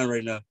slipping my mind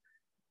right now.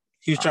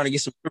 He was trying to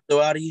get some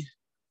crypto out of you.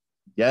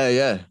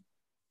 Yeah,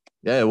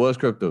 it was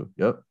crypto.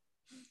 Yep.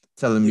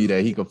 Telling me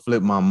that he could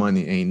flip my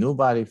money. Ain't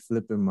nobody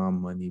flipping my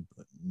money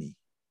but me.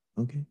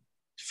 Okay.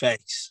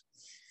 Facts.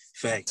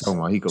 Talking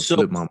about he could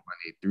flip my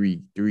money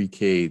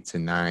 $3K to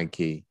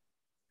 $9K.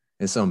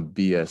 And some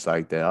BS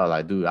like that. I was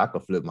like, dude, I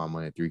could flip my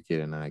money $3K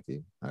to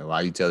 $9K. Like, why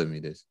are you telling me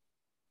this?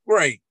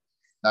 Right.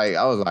 Like,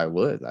 I was like,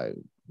 what? Like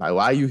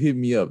why you hit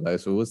me up? Like,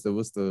 so what's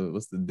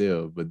the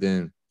deal? But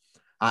then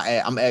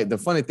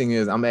the funny thing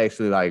is I'm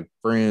actually like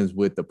friends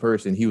with the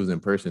person he was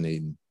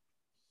impersonating.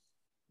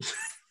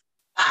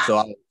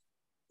 So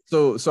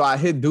I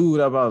hit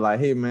dude up. I was like,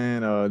 hey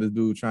man, this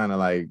dude trying to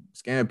like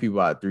scam people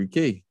out of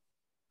 $3K.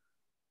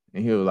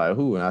 And he was like,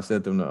 who? And I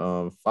sent him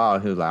the file.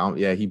 He was like,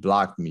 yeah, he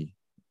blocked me.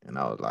 And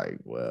I was like,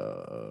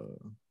 well,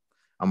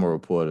 I'm gonna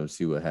report him,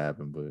 see what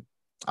happened. But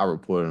I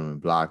reported him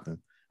and blocked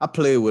him. I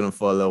played with him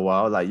for a little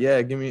while. I was like,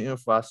 yeah, give me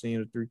info. I seen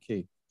you the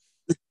 $3K.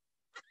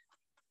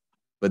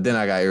 But then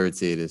I got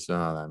irritated. So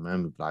I was like, man,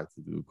 I'm blocked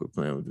the dude. Quit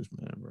playing with this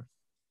man, bro.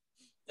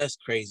 That's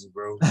crazy,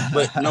 bro.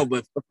 But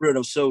for real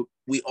though, so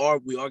we are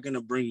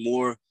gonna bring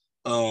more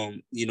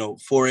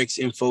Forex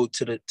info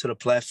to the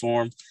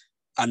platform.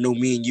 I know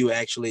me and you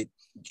actually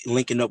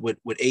linking up with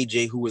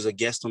AJ, who was a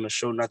guest on the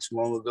show not too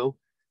long ago.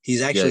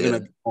 He's actually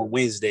gonna be on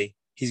Wednesday.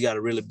 He's got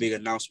a really big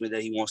announcement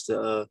that he wants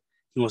to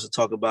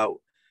talk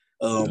about.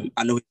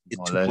 I know he's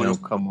gonna let him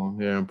come on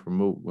here and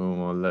promote. We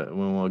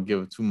don't want to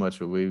give too much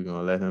away. We're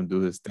gonna let him do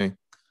his thing.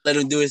 Let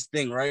him do his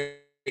thing, right?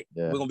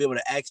 Yeah. We're gonna be able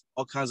to ask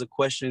all kinds of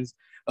questions.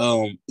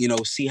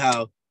 See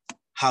how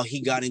how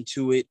he got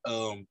into it.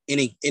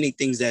 Any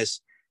things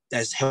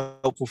that's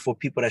helpful for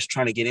people that's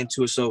trying to get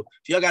into it. So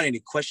if y'all got any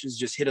questions,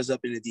 just hit us up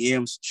in the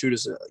DMs, shoot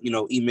us a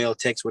email,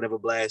 text, whatever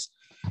blast,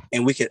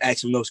 and we can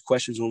ask him those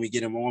questions when we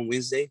get him on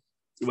Wednesday.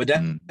 But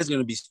that's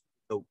gonna be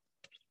dope.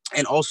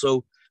 And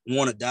also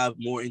want to dive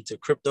more into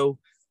crypto.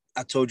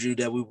 I told you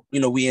that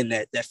we in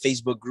that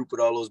Facebook group with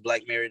all those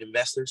Black married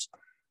investors,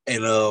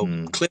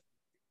 and Cliff,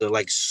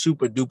 like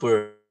super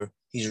duper.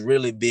 He's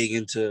really big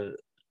into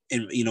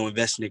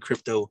investing in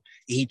crypto.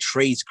 He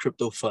trades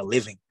crypto for a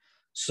living.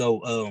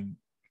 So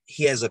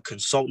he has a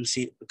consulting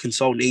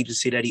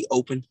agency that he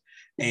opened,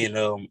 and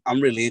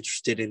I'm really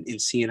interested in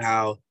seeing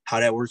how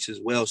that works as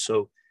well.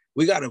 So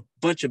we got a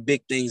bunch of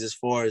big things as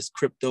far as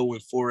crypto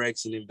and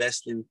Forex and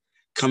investing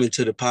coming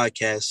to the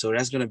podcast. So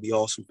that's going to be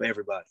awesome for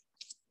everybody.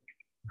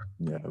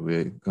 Yeah,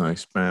 we're going to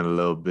expand a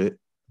little bit.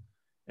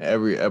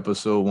 Every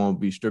episode won't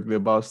be strictly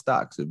about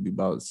stocks. It'll be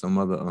about some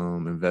other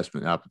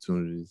investment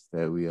opportunities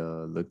that we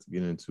look to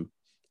get into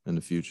in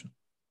the future.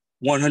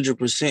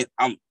 100%.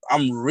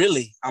 I'm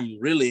really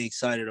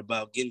excited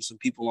about getting some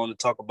people on to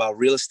talk about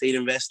real estate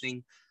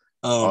investing.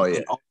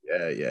 Yeah.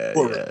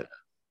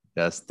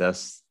 That's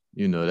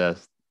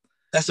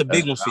a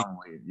big one for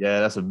you.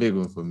 Yeah, that's a big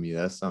one for me.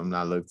 That's something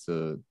I look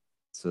to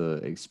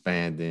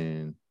expand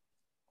in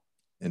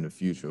the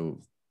future.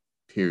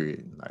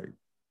 Period. Like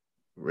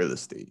real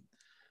estate.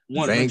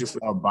 100%. Banks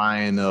are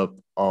buying up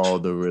all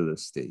the real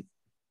estate.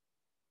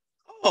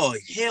 Oh,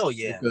 hell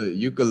yeah.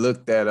 You could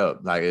look that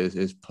up. Like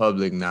it's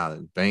public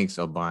knowledge. Banks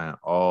are buying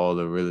all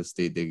the real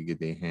estate they can get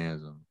their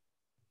hands on.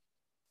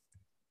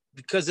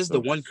 Because it's the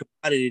one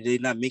commodity they're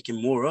not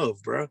making more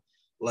of, bro.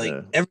 Like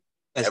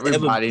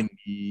everybody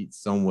needs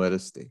somewhere to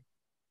stay.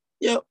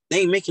 Yep.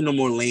 They ain't making no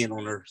more land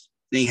on earth.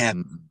 They ain't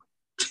happy.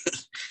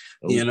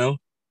 Nope.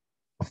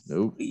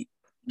 Nope. You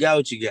got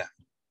what you got.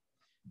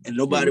 And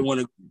nobody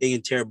want to stay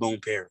in Terrebonne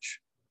Parish.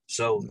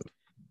 So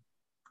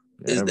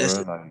that's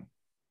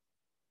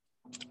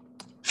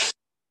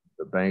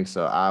the banks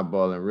are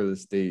eyeballing real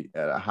estate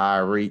at a high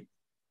rate.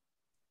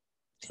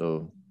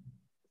 So,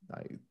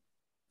 and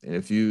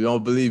if you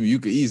don't believe me, you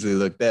could easily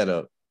look that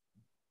up.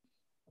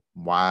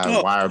 Why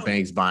are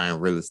banks buying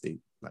real estate?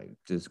 Like,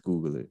 just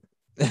Google it,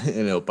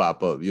 and it'll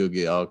pop up. You'll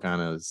get all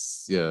kind of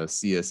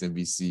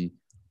CSNBC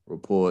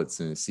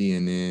reports and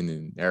CNN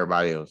and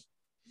everybody else.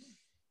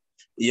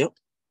 Yep.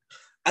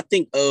 I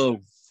think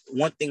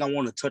one thing I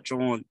want to touch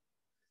on,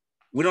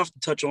 we don't have to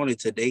touch on it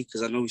today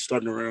because I know we're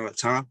starting to run out of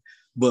time,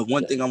 but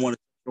one thing I want to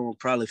touch on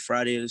probably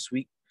Friday of this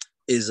week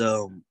is,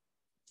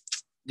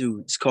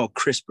 it's called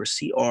CRISPR,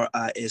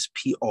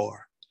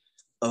 CRISPR.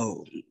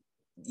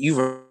 You've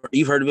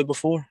heard of it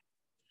before?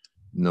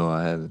 No,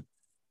 I haven't.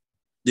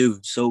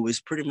 Dude, so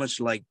it's pretty much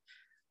like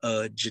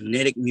a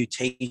genetic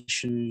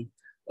mutation.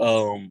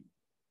 It's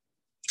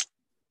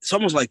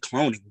almost like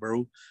cloning,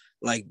 bro.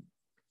 Like,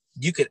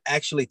 you could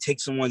actually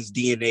take someone's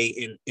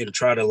DNA and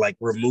try to like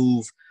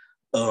remove,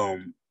 a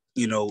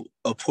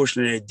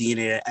portion of their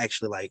DNA that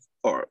actually like,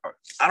 or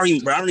I don't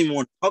even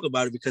want to talk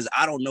about it because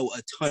I don't know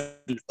a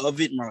ton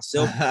of it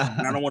myself,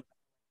 and I don't want to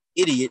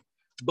be an idiot.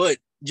 But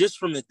just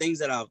from the things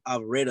that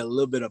I've read a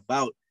little bit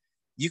about,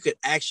 you could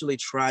actually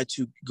try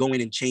to go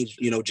in and change,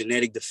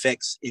 genetic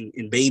defects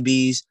in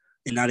babies,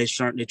 and now they're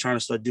trying to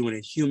start doing it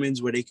in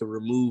humans where they can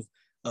remove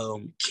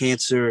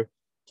cancer.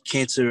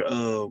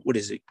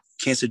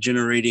 Cancer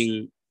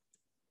generating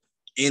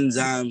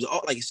enzymes,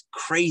 all like it's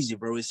crazy,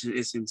 bro.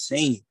 It's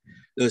insane.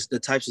 There's the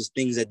types of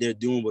things that they're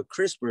doing with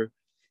CRISPR,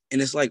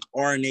 and it's like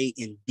RNA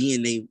and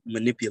DNA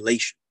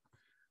manipulation.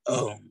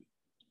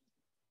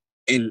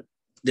 And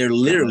they're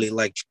literally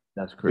like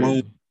that's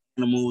crazy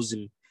animals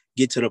and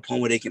get to the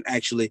point where they can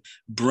actually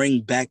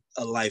bring back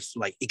a life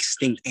like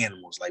extinct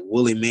animals, like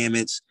woolly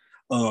mammoths,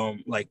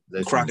 like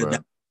crocodile. Bro.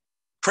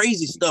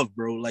 Crazy stuff,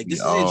 bro. Like this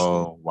is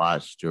interesting.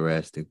 Watch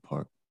Jurassic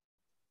Park.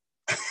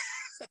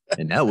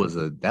 And that was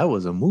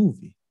a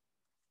movie.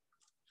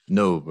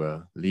 No,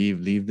 bro.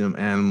 Leave them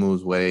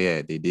animals where they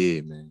at. They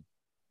did, man.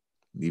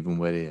 Leave them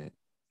where they at.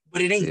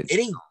 But it ain't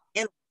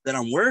animals that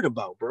I'm worried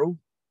about, bro.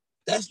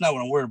 That's not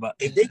what I'm worried about.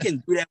 If they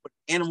can do that with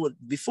animals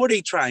before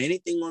they try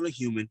anything on a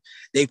human,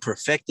 they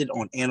perfect it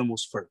on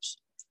animals first,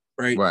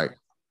 right? Right.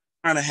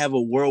 Trying to have a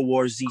World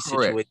War Z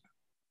situation.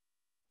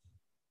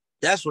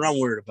 That's what I'm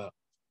worried about.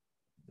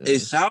 Yeah. It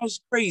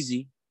sounds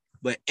crazy,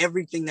 but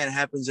everything that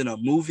happens in a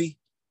movie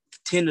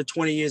 10 to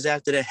 20 years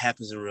after that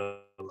happens in real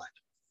life.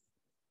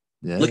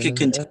 Yeah. Look at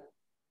Kentucky.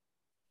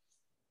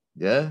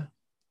 Yeah,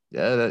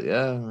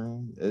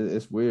 man.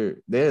 It's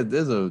weird.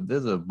 There's a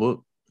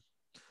book.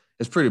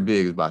 It's pretty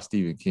big. It's by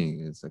Stephen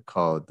King. It's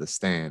called The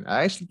Stand.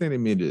 I actually think they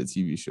made it a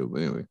TV show,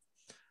 but anyway,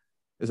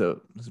 it's a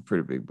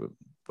pretty big book.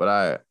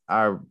 But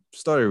I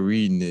started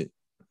reading it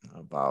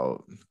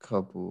about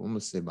I'm gonna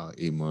say about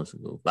 8 months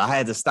ago. But I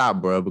had to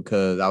stop, bro,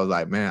 because I was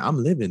like, man,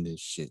 I'm living this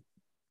shit.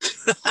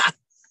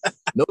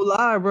 No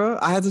lie, bro.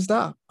 I had to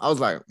stop. I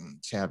was like,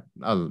 I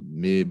was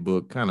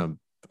mid-book, kind of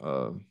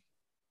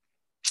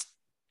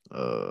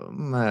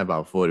I had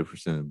about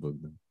 40% of the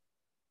book done.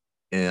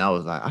 And I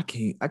was like, I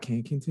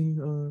can't continue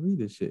to read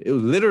this shit. It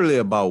was literally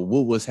about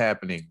what was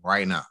happening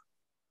right now.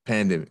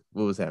 Pandemic.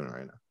 What was happening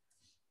right now.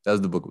 That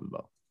was the book it was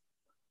about.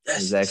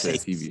 That's It's actually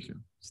insane. a TV show.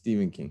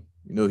 Stephen King.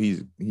 You know,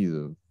 he's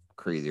a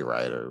crazy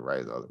writer,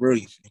 writes all the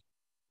Brilliant.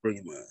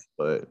 Brilliant mind.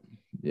 But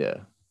yeah.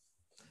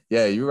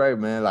 Yeah, you're right,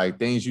 man. Like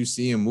things you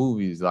see in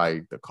movies,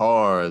 like the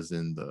cars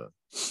and the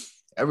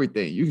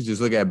everything. You can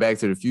just look at Back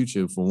to the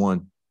Future for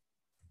one.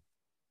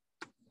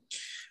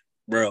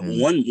 Bro,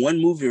 And one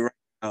movie right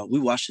now, we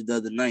watched it the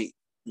other night.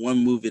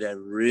 One movie that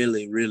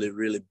really, really,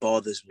 really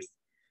bothers me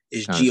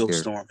is kind of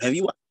scary. Geostorm. Have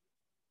you watched?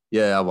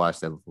 Yeah, I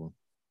watched that before.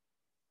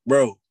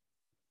 Bro,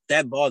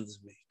 that bothers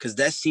me because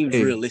that seems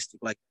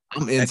realistic. Like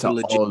I'm into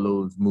all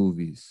those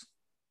movies.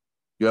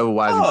 You ever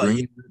watch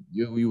Greenland?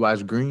 Yeah. You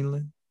watch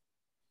Greenland?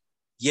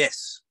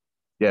 Yes.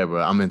 Yeah,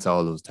 bro. I'm into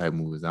all those type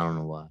movies. I don't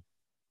know why.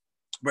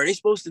 Bro, they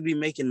supposed to be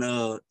making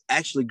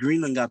actually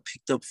Greenland got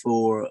picked up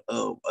for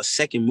a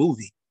second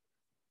movie.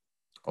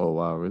 Oh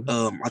wow, really?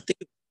 I think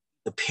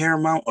the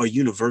Paramount or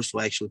Universal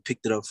actually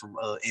picked it up from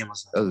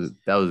Amazon.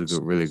 That was a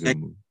good, really good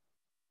movie.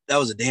 That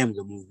was a damn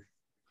good movie.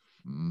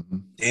 Mm-hmm.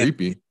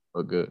 Creepy,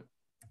 but good.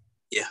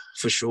 Yeah,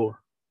 for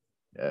sure.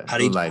 Yeah, I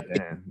was like,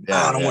 damn.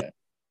 Yeah, I don't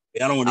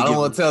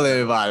want to tell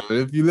everybody, but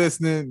if you're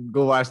listening,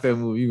 go watch that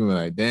movie. You're gonna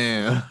be like,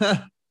 damn.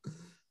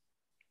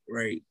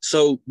 Right.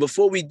 So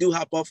before we do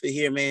hop off of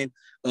here, man,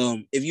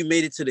 if you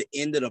made it to the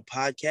end of the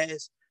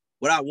podcast,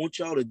 what I want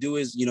y'all to do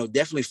is,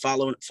 definitely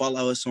follow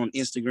us on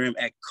Instagram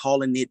at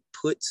Calling It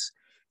Puts.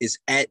 It's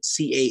at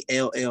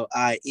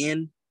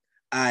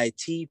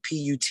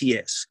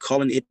CALLINITPUTS.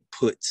 Calling It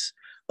Puts.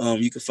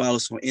 You can follow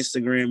us on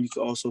Instagram. You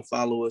can also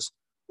follow us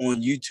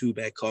on YouTube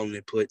at Calling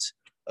It Puts.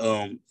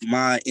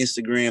 My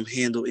Instagram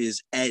handle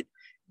is at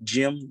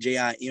Jim,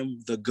 Jim,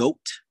 the GOAT,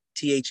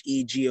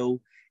 THEGOAT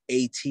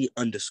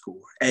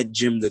 _ at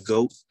Jim the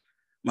GOAT.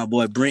 My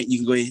boy Brent, you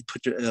can go ahead and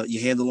put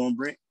your handle on,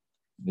 Brent.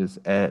 It's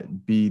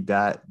at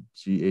B.GAUGIS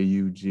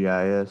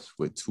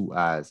with 2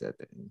 I's at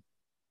the end.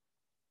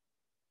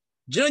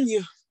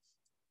 Junior.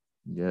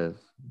 Yes.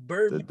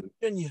 Bird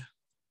Junior.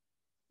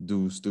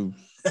 Deuce.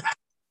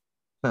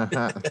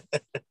 Nah,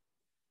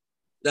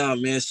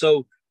 man.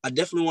 So I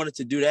definitely wanted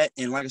to do that.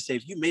 And like I said,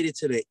 if you made it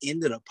to the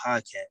end of the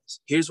podcast,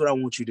 here's what I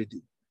want you to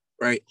do,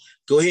 right?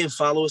 Go ahead and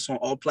follow us on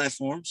all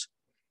platforms.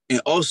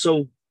 And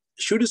also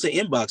shoot us an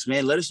inbox,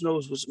 man. Let us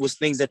know what's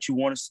things that you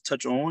want us to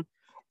touch on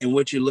and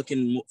what you're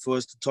looking for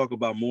us to talk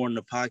about more in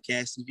the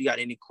podcast. If you got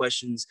any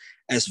questions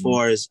as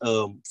far as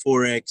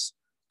Forex,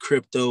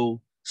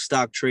 crypto,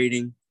 stock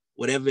trading,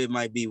 whatever it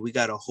might be, we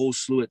got a whole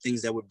slew of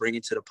things that we're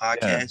bringing to the podcast.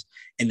 Yeah.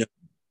 And the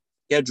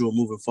schedule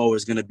moving forward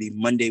is going to be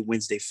Monday,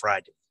 Wednesday,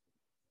 Friday.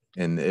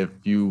 And if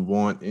you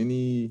want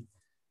any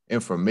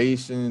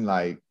information,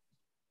 like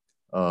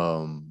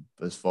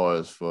as far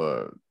as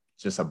for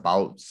just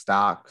about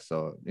stocks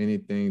or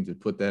anything, to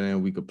put that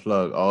in, we could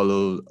plug all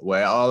those.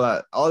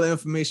 Well, all the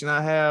information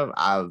I have,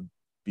 I'll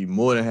be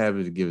more than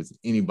happy to give it to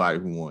anybody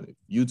who wanted.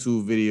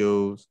 YouTube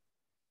videos,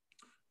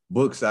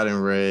 books I done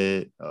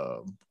read,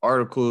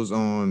 articles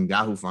on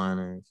Yahoo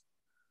Finance,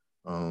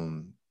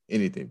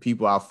 anything.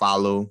 People I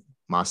follow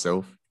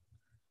myself,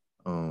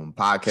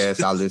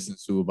 podcasts I listen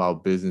to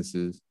about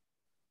businesses,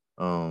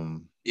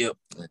 anything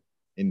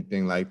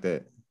like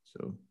that.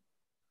 So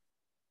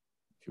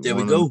there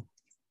we go.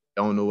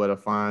 Don't know where to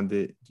find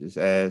it, just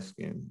ask,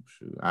 and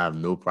I have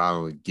no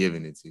problem with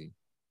giving it to you.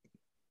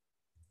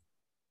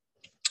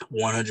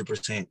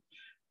 100%,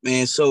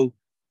 man. So,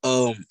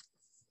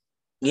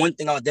 one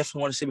thing I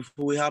definitely want to say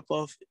before we hop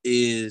off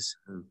is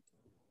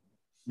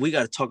we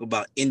got to talk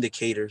about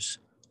indicators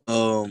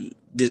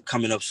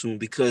coming up soon,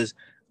 because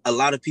a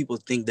lot of people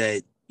think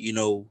that,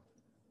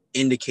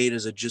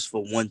 indicators are just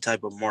for one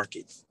type of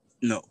market.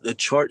 No, the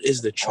chart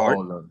is the chart.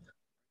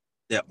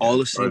 They're all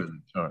the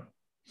same.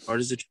 Chart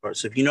is the chart.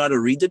 So if you know how to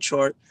read the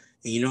chart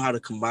and you know how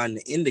to combine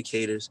the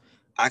indicators,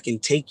 I can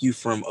take you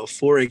from a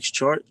Forex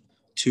chart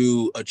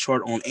to a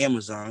chart on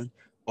Amazon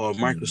or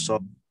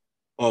Microsoft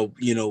or,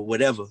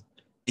 whatever,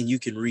 and you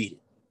can read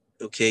it.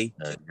 Okay.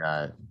 That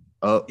guy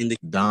up,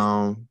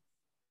 down,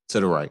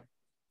 to the right.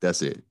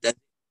 That's it.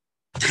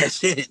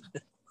 That's it.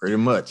 Pretty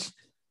much.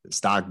 The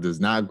stock does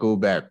not go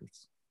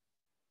backwards.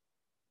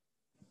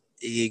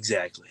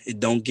 Exactly. It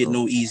don't get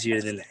no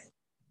easier than that.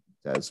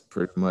 That's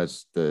pretty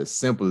much the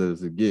simple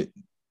as it get.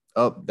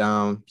 Up,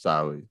 down,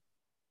 sideways.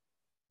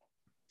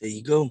 There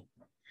you go.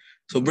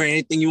 So, Brent,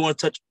 anything you want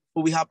to touch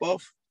before we hop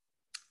off?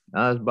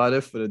 Nah, that's about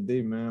it for the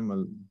day, man. I'm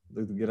going to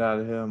look to get out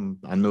of here.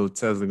 I know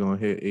Tesla going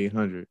to hit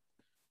 800.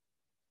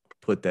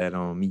 Put that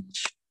on me.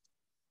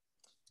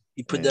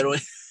 You put that on?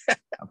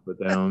 I put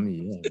that on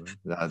me,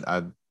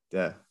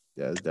 yeah.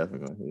 It's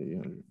definitely going to hit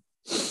 800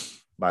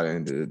 by the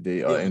end of the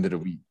day or end of the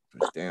week.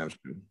 Damn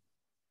true.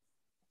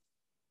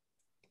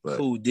 But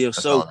cool deal.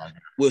 So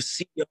we'll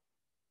see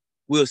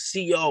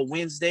y'all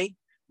Wednesday.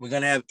 We're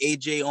gonna have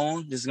AJ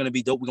on. This is gonna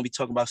be dope. We're gonna be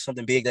talking about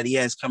something big that he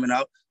has coming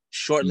out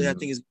shortly. I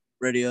think it's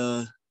ready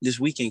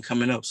this weekend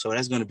coming up. So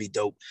that's gonna be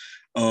dope.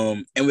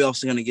 And we're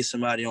also gonna get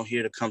somebody on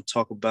here to come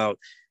talk about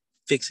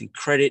fixing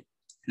credit,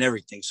 and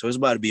everything. So it's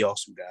about to be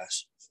awesome,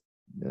 guys.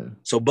 Yeah.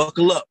 So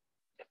buckle up.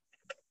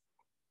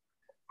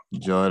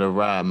 Enjoy the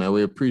ride, man.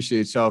 We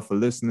appreciate y'all for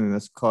listening.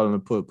 That's Calling the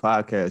Put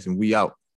podcast, and we out.